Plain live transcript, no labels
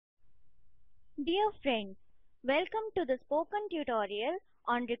Dear friends, welcome to the spoken tutorial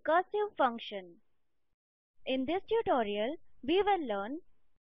on recursive function. In this tutorial, we will learn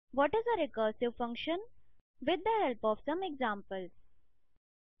what is a recursive function with the help of some examples.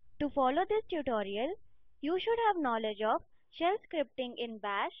 To follow this tutorial, you should have knowledge of shell scripting in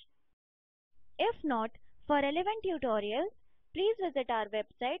Bash. If not, for relevant tutorials, please visit our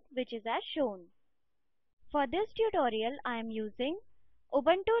website which is as shown. For this tutorial, I am using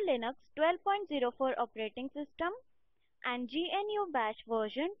Ubuntu Linux 12.04 operating system and GNU Bash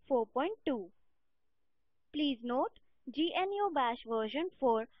version 4.2. Please note, GNU Bash version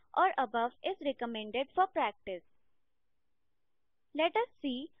 4 or above is recommended for practice. Let us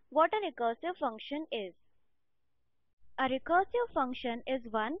see what a recursive function is. A recursive function is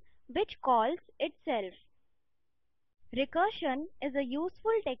one which calls itself. Recursion is a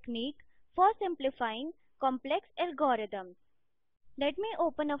useful technique for simplifying complex algorithms. Let me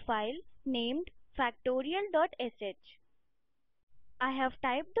open a file named factorial.sh. I have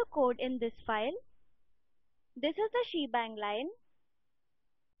typed the code in this file. This is the shebang line.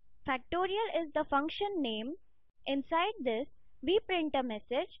 Factorial is the function name. Inside this, we print a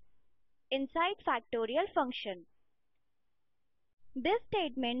message inside factorial function. This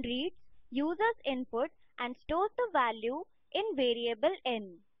statement reads user's input and stores the value in variable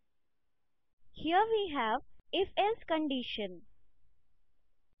n. Here we have if-else condition.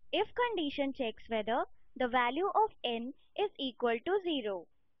 If condition checks whether the value of n is equal to 0.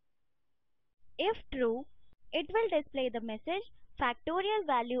 If true, it will display the message factorial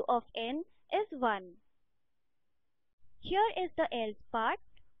value of n is 1. Here is the else part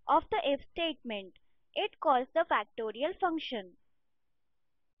of the if statement. It calls the factorial function.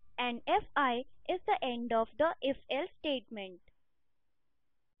 And fi is the end of the if-else statement.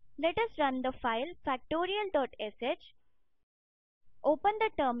 Let us run the file factorial.sh. Open the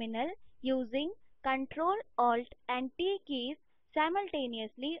terminal using Ctrl, Alt and T keys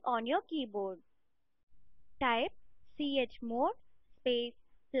simultaneously on your keyboard. Type chmod space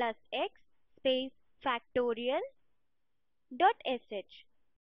 +x space factorial.sh.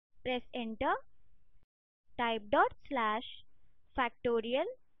 Press enter. Type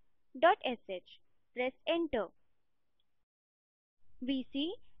 /factorial.sh. Press enter. We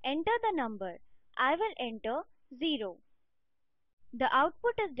see enter the number. I will enter 0. The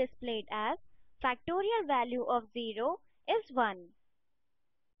output is displayed as factorial value of 0 is 1.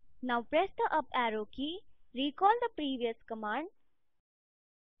 Now press the up arrow key, recall the previous command,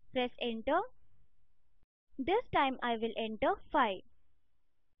 press enter. This time I will enter 5.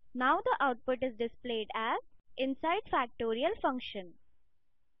 Now the output is displayed as inside factorial function.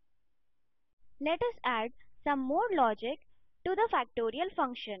 Let us add some more logic to the factorial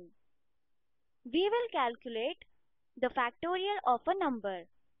function. We will calculate the factorial of a number.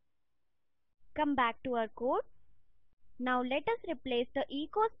 Come back to our code. Now let us replace the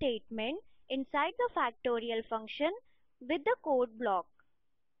echo statement inside the factorial function with the code block.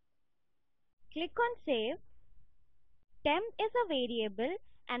 Click on save. Temp is a variable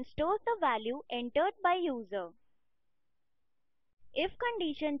and stores the value entered by user. If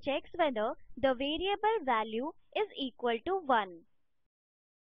condition checks whether the variable value is equal to 1.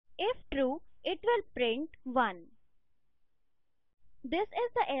 If true, it will print 1. This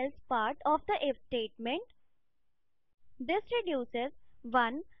is the else part of the if statement. This reduces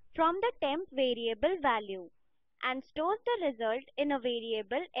 1 from the temp variable value and stores the result in a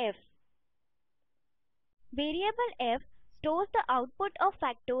variable f. Variable f stores the output of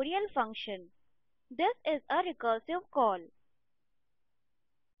factorial function. This is a recursive call.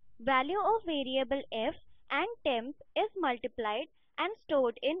 Value of variable f and temp is multiplied and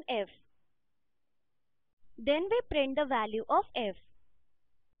stored in f. Then we print the value of f.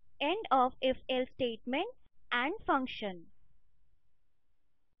 End of if-else statement and function.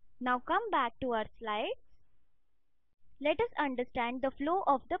 Now come back to our slides. Let us understand the flow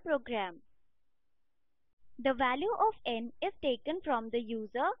of the program. The value of n is taken from the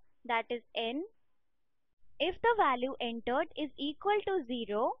user, that is n. If the value entered is equal to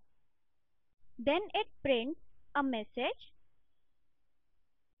 0, then it prints a message.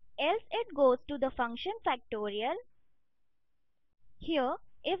 Else it goes to the function factorial. Here,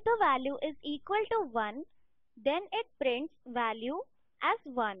 if the value is equal to 1, then it prints value as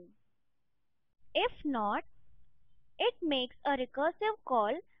 1. If not, it makes a recursive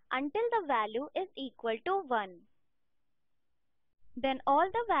call until the value is equal to 1. Then all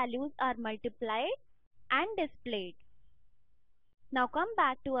the values are multiplied and displayed. Now come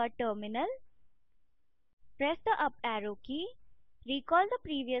back to our terminal. Press the up arrow key. Recall the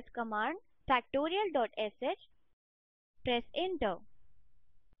previous command factorial.sh. Press enter.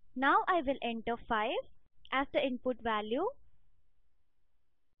 Now I will enter 5 as the input value.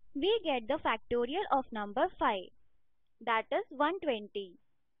 We get the factorial of number 5, that is 120.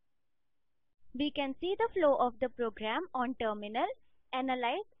 We can see the flow of the program on terminal,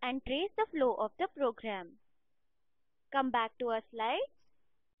 analyze and trace the flow of the program. Come back to our slides.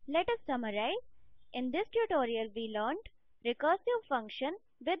 Let us summarize. In this tutorial we learned recursive function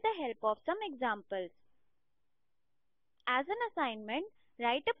with the help of some examples. As an assignment,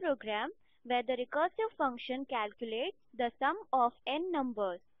 write a program where the recursive function calculates the sum of n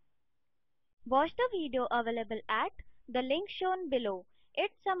numbers. Watch the video available at the link shown below.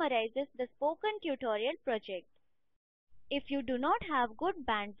 It summarizes the spoken tutorial project. If you do not have good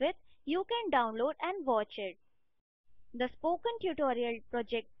bandwidth, you can download and watch it. The Spoken Tutorial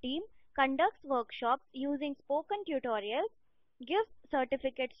project team conducts workshops using spoken tutorials, gives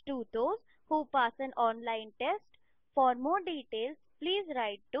certificates to those who pass an online test. For more details, please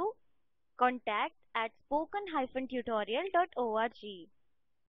write to contact@spoken-tutorial.org.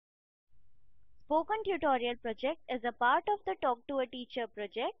 Spoken Tutorial project is a part of the Talk to a Teacher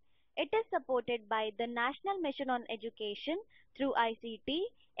project. It is supported by the National Mission on Education through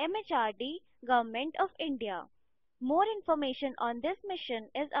ICT, MHRD, Government of India. More information on this mission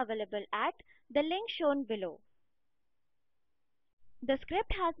is available at the link shown below. The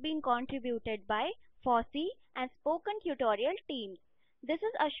script has been contributed by FOSSEE and Spoken Tutorial teams. This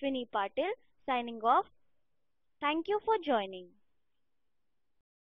is Ashwini Patil signing off. Thank you for joining.